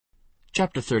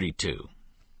Chapter 32.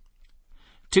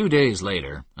 2 days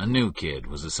later, a new kid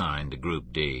was assigned to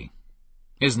Group D.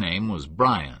 His name was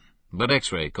Brian, but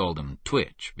X-ray called him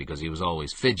Twitch because he was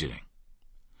always fidgeting.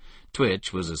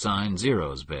 Twitch was assigned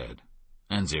Zero's bed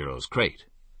and Zero's crate.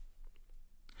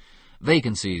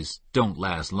 Vacancies don't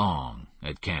last long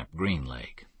at Camp Green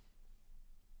Lake.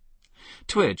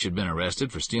 Twitch had been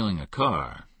arrested for stealing a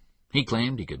car. He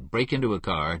claimed he could break into a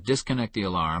car, disconnect the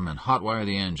alarm, and hotwire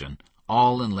the engine,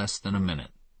 all in less than a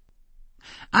minute.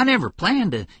 "I never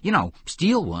planned to,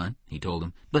 steal one," he told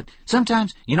him. "But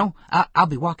sometimes, I'll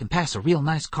be walking past a real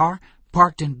nice car,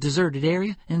 parked in a deserted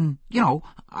area, and,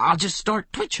 I'll just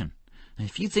start twitching.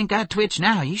 If you think I twitch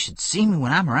now, you should see me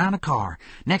when I'm around a car.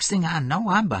 Next thing I know,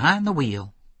 I'm behind the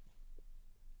wheel."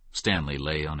 Stanley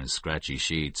lay on his scratchy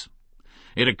sheets.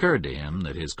 It occurred to him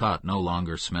that his cot no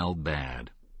longer smelled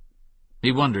bad.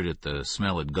 He wondered if the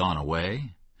smell had gone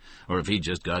away, or if he'd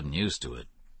just gotten used to it.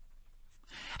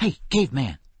 "Hey,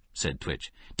 caveman," said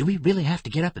Twitch, "do we really have to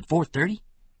get up at 4:30?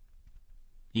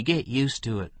 "You get used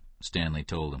to it," Stanley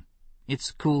told him. "It's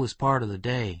the coolest part of the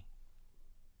day."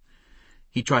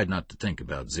 He tried not to think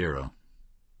about Zero.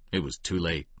 It was too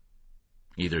late.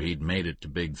 Either he'd made it to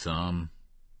Big Thumb,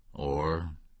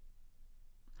 or...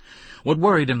 What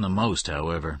worried him the most,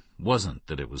 however, wasn't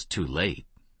that it was too late.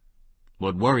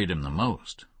 What worried him the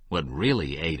most, what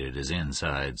really ate at his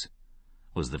insides,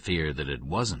 was the fear that it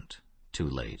wasn't too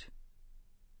late.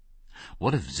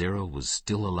 What if Zero was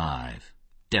still alive,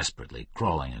 desperately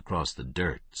crawling across the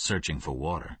dirt, searching for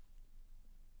water?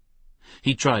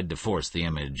 He tried to force the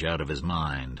image out of his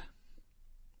mind.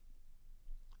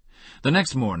 The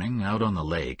next morning, out on the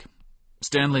lake,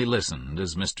 Stanley listened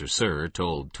as Mr. Sir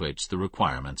told Twitch the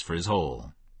requirements for his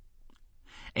hole.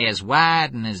 "As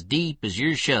wide and as deep as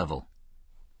your shovel."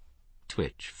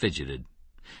 Twitch fidgeted.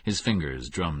 His fingers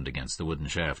drummed against the wooden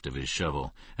shaft of his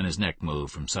shovel, and his neck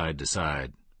moved from side to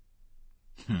side.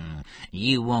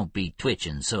 "You won't be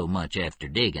twitching so much after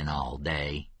digging all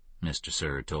day," Mr.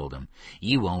 Sir told him.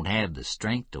 "You won't have the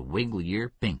strength to wiggle your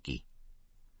pinky."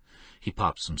 He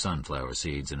popped some sunflower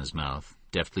seeds in his mouth,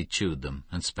 deftly chewed them,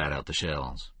 and spat out the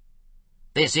shells.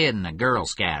 "This isn't a Girl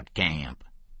Scout camp."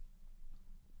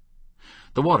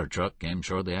 The water truck came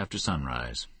shortly after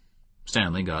sunrise.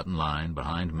 Stanley got in line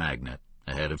behind Magnet,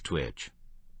 ahead of Twitch.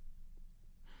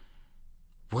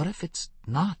 What if it's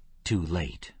not too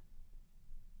late?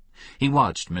 He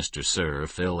watched Mr. Sir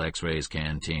fill X-ray's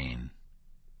canteen.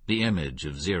 The image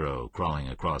of Zero crawling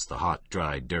across the hot,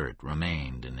 dry dirt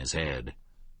remained in his head.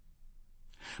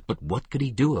 But what could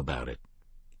he do about it?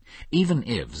 Even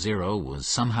if Zero was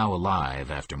somehow alive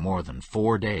after more than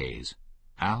 4 days,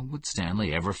 how would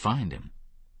Stanley ever find him?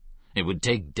 It would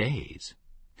take days.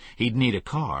 He'd need a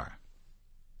car.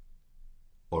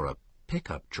 Or a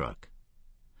pickup truck.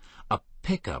 A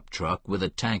pickup truck with a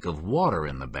tank of water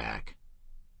in the back.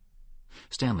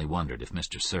 Stanley wondered if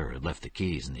Mr. Sir had left the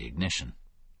keys in the ignition.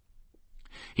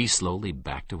 He slowly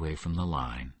backed away from the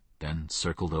line, then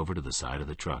circled over to the side of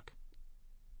the truck.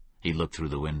 He looked through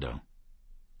the window.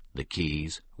 The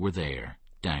keys were there,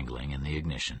 dangling in the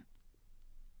ignition.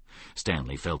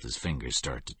 Stanley felt his fingers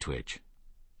start to twitch.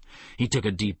 He took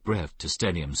a deep breath to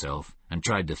steady himself and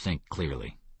tried to think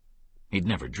clearly. He'd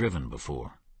never driven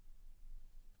before.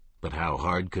 But how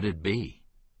hard could it be?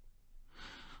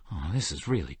 "Oh, this is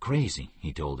really crazy,"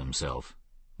 he told himself.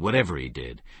 Whatever he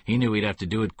did, he knew he'd have to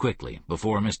do it quickly,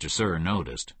 before Mr. Sir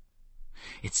noticed.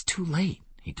 "It's too late,"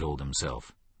 he told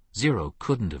himself. Zero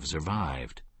couldn't have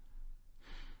survived.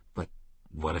 But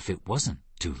what if it wasn't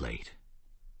too late?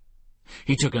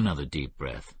 He took another deep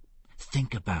breath.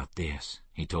 "Think about this,"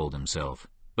 he told himself.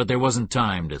 But there wasn't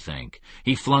time to think.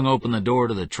 He flung open the door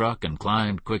to the truck and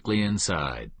climbed quickly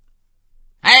inside.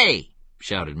 "Hey!"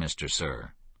 shouted Mr.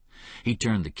 Sir. He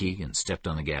turned the key and stepped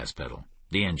on the gas pedal.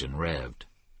 The engine revved.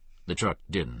 The truck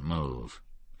didn't move.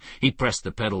 He pressed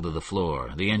the pedal to the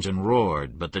floor. The engine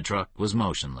roared, but the truck was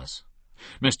motionless.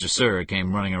 Mr. Sir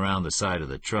came running around the side of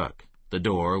the truck. The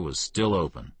door was still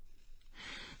open.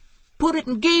 "Put it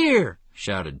in gear!"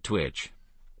 shouted Twitch.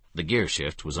 The gear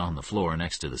shift was on the floor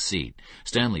next to the seat.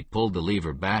 Stanley pulled the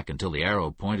lever back until the arrow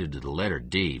pointed to the letter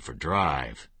D for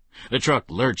drive. The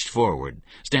truck lurched forward.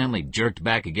 Stanley jerked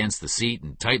back against the seat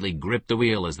and tightly gripped the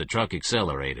wheel as the truck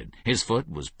accelerated. His foot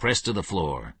was pressed to the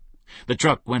floor. The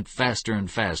truck went faster and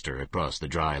faster across the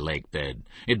dry lake bed.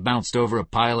 It bounced over a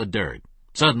pile of dirt.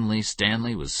 Suddenly,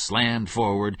 Stanley was slammed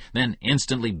forward, then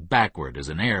instantly backward as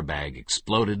an airbag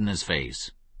exploded in his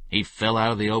face. He fell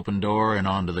out of the open door and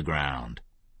onto the ground.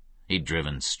 He'd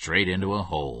driven straight into a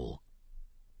hole.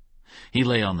 He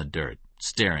lay on the dirt,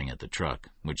 staring at the truck,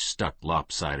 which stuck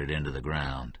lopsided into the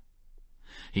ground.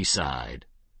 He sighed.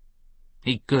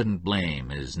 He couldn't blame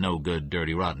his no-good,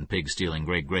 dirty, rotten, pig-stealing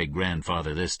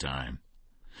great-great-grandfather this time.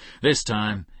 This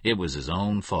time, it was his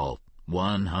own fault,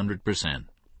 100%.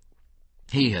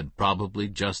 He had probably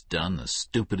just done the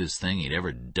stupidest thing he'd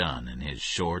ever done in his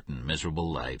short and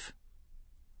miserable life.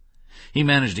 He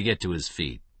managed to get to his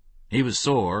feet. He was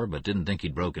sore, but didn't think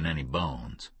he'd broken any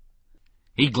bones.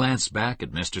 He glanced back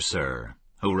at Mr. Sir,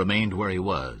 who remained where he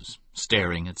was,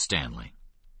 staring at Stanley.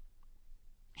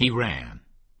 He ran.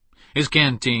 His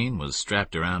canteen was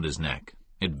strapped around his neck.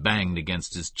 It banged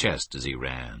against his chest as he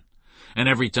ran, and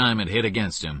every time it hit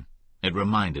against him, it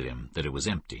reminded him that it was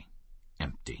empty,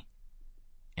 empty,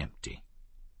 empty.